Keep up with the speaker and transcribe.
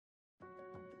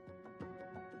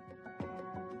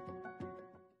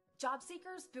Job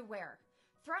seekers, beware.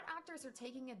 Threat actors are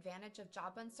taking advantage of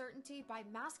job uncertainty by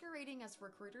masquerading as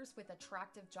recruiters with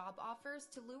attractive job offers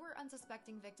to lure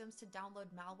unsuspecting victims to download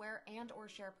malware and/or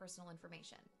share personal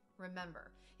information. Remember,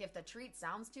 if the treat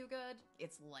sounds too good,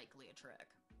 it's likely a trick.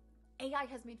 AI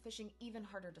has made phishing even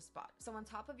harder to spot, so on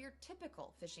top of your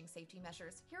typical phishing safety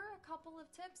measures, here are a couple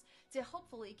of tips to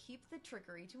hopefully keep the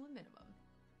trickery to a minimum.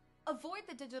 Avoid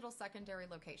the digital secondary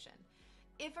location.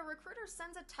 If a recruiter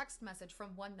sends a text message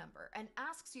from one number and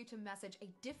asks you to message a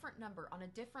different number on a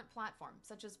different platform,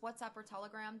 such as WhatsApp or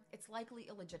Telegram, it's likely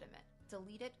illegitimate.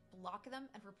 Delete it, block them,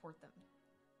 and report them.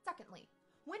 Secondly,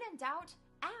 when in doubt,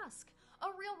 ask. A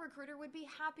real recruiter would be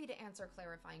happy to answer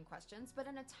clarifying questions, but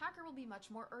an attacker will be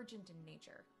much more urgent in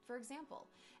nature. For example,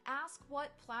 ask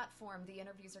what platform the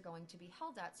interviews are going to be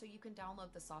held at so you can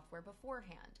download the software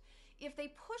beforehand. If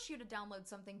they push you to download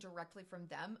something directly from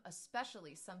them,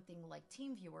 especially something like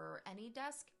TeamViewer or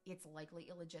AnyDesk, it's likely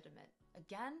illegitimate.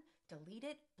 Again, delete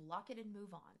it, block it, and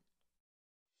move on.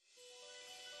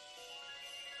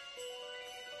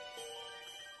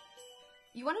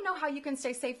 You want to know how you can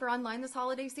stay safer online this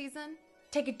holiday season?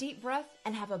 Take a deep breath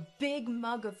and have a big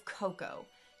mug of cocoa.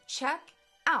 Check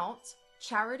out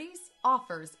charities,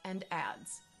 offers, and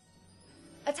ads.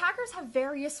 Attackers have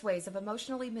various ways of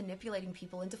emotionally manipulating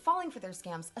people into falling for their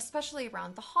scams, especially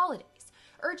around the holidays.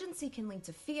 Urgency can lead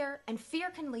to fear, and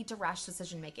fear can lead to rash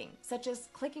decision-making, such as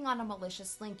clicking on a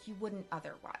malicious link you wouldn't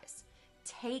otherwise.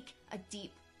 Take a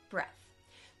deep breath.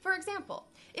 For example,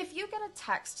 if you get a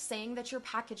text saying that your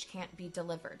package can't be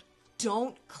delivered,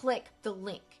 don't click the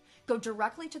link. Go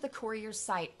directly to the courier's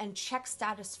site and check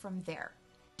status from there.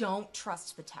 Don't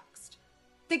trust the text.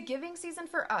 The giving season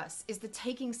for us is the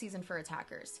taking season for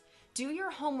attackers. Do your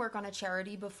homework on a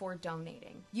charity before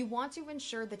donating. You want to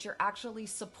ensure that you're actually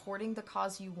supporting the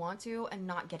cause you want to and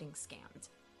not getting scammed.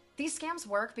 These scams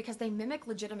work because they mimic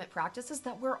legitimate practices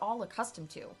that we're all accustomed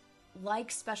to, like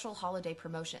special holiday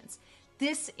promotions.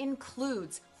 This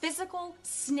includes physical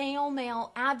snail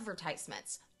mail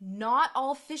advertisements. Not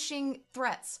all phishing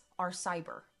threats are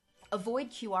cyber. Avoid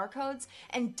QR codes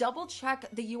and double check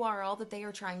the URL that they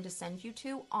are trying to send you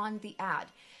to on the ad.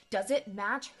 Does it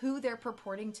match who they're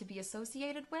purporting to be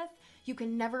associated with? You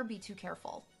can never be too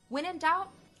careful. When in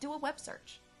doubt, do a web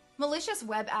search. Malicious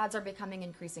web ads are becoming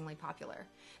increasingly popular.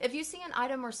 If you see an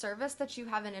item or service that you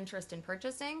have an interest in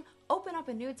purchasing, open up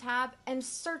a new tab and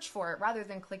search for it rather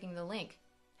than clicking the link.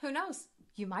 Who knows?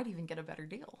 You might even get a better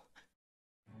deal.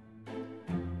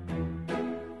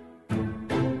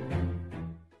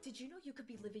 Did you know you could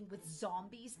be living with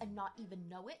zombies and not even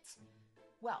know it?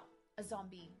 Well, a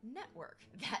zombie network,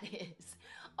 that is.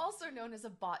 Also known as a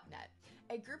botnet.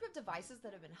 A group of devices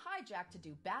that have been hijacked to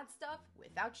do bad stuff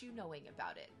without you knowing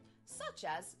about it. Such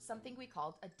as something we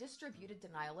called a distributed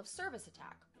denial of service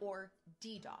attack, or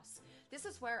DDoS. This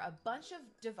is where a bunch of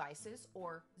devices,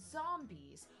 or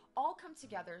zombies, all come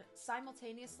together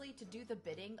simultaneously to do the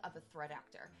bidding of a threat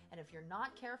actor. And if you're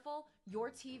not careful, your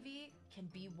TV can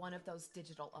be one of those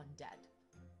digital undead.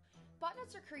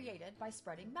 Botnets are created by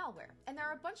spreading malware, and there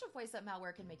are a bunch of ways that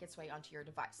malware can make its way onto your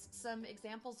device. Some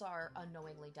examples are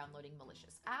unknowingly downloading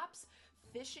malicious apps,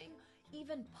 phishing,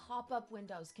 even pop-up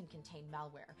windows can contain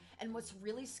malware. And what's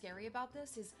really scary about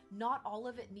this is not all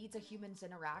of it needs a human's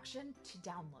interaction to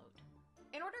download.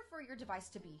 In order for your device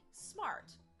to be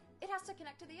smart, it has to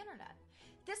connect to the internet.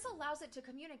 This allows it to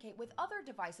communicate with other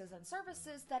devices and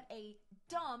services that a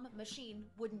dumb machine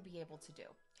wouldn't be able to do.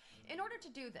 In order to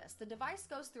do this, the device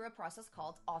goes through a process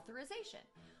called authorization.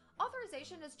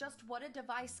 Authorization is just what a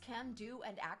device can do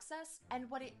and access, and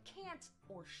what it can't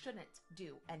or shouldn't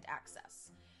do and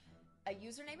access. A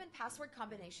username and password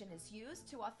combination is used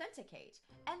to authenticate,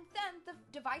 and then the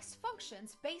device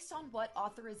functions based on what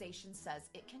authorization says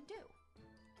it can do.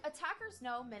 Attackers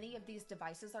know many of these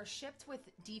devices are shipped with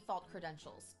default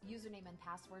credentials, username and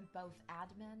password, both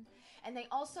admin, and they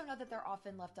also know that they're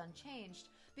often left unchanged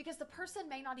because the person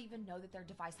may not even know that their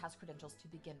device has credentials to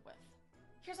begin with.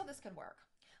 Here's how this can work.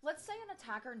 Let's say an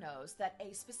attacker knows that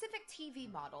a specific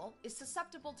TV model is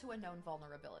susceptible to a known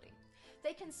vulnerability.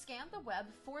 They can scan the web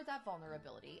for that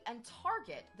vulnerability and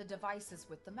target the devices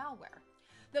with the malware.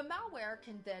 The malware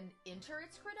can then enter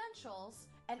its credentials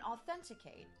and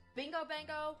authenticate. Bingo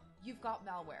bango, you've got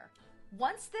malware.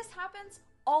 Once this happens,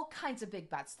 all kinds of big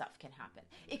bad stuff can happen.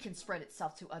 It can spread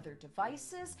itself to other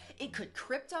devices, it could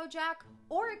cryptojack,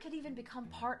 or it could even become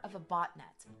part of a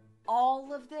botnet.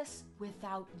 All of this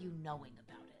without you knowing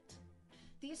about it.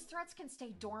 These threats can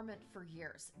stay dormant for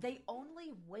years. They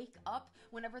only wake up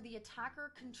whenever the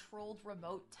attacker-controlled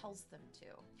remote tells them to.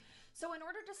 So in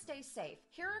order to stay safe,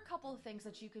 here are a couple of things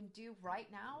that you can do right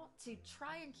now to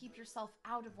try and keep yourself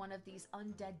out of one of these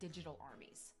undead digital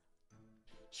armies.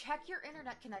 Check your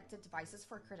internet-connected devices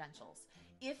for credentials.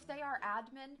 If they are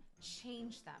admin,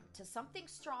 change them to something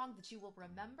strong that you will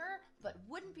remember but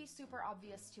wouldn't be super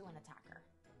obvious to an attacker.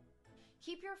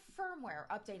 Keep your firmware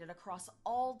updated across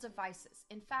all devices.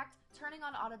 In fact, turning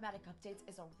on automatic updates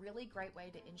is a really great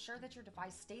way to ensure that your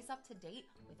device stays up to date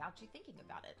without you thinking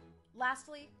about it.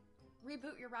 Lastly,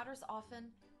 reboot your routers often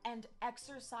and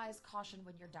exercise caution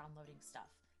when you're downloading stuff.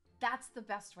 That's the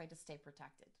best way to stay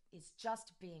protected, is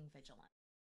just being vigilant.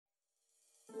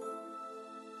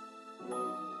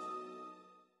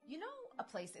 You know a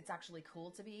place it's actually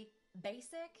cool to be?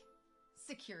 Basic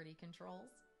security controls.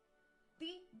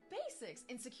 The basics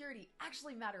in security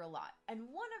actually matter a lot, and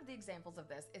one of the examples of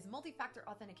this is multi-factor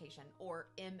authentication, or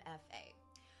MFA.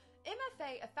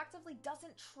 MFA effectively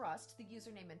doesn't trust the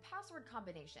username and password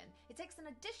combination. It takes an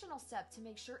additional step to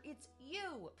make sure it's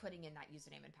you putting in that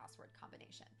username and password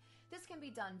combination. This can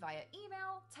be done via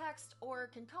email, text, or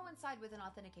can coincide with an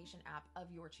authentication app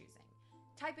of your choosing.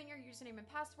 Type in your username and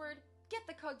password, get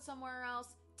the code somewhere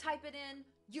else, type it in,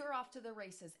 you're off to the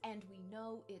races, and we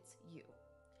know it's you.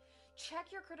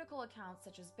 Check your critical accounts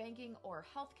such as banking or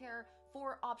healthcare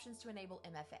for options to enable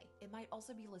MFA. It might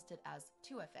also be listed as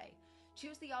 2FA.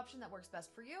 Choose the option that works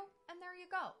best for you, and there you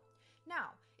go. Now,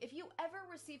 if you ever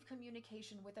receive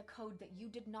communication with a code that you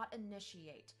did not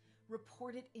initiate,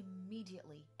 report it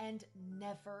immediately and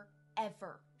never,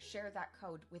 ever share that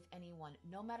code with anyone,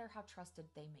 no matter how trusted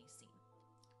they may seem.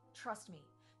 Trust me,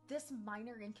 this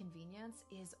minor inconvenience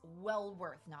is well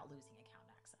worth not losing account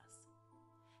access.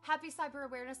 Happy Cyber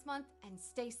Awareness Month, and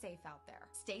stay safe out there.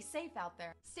 Stay safe out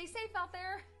there. Stay safe out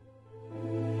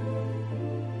there.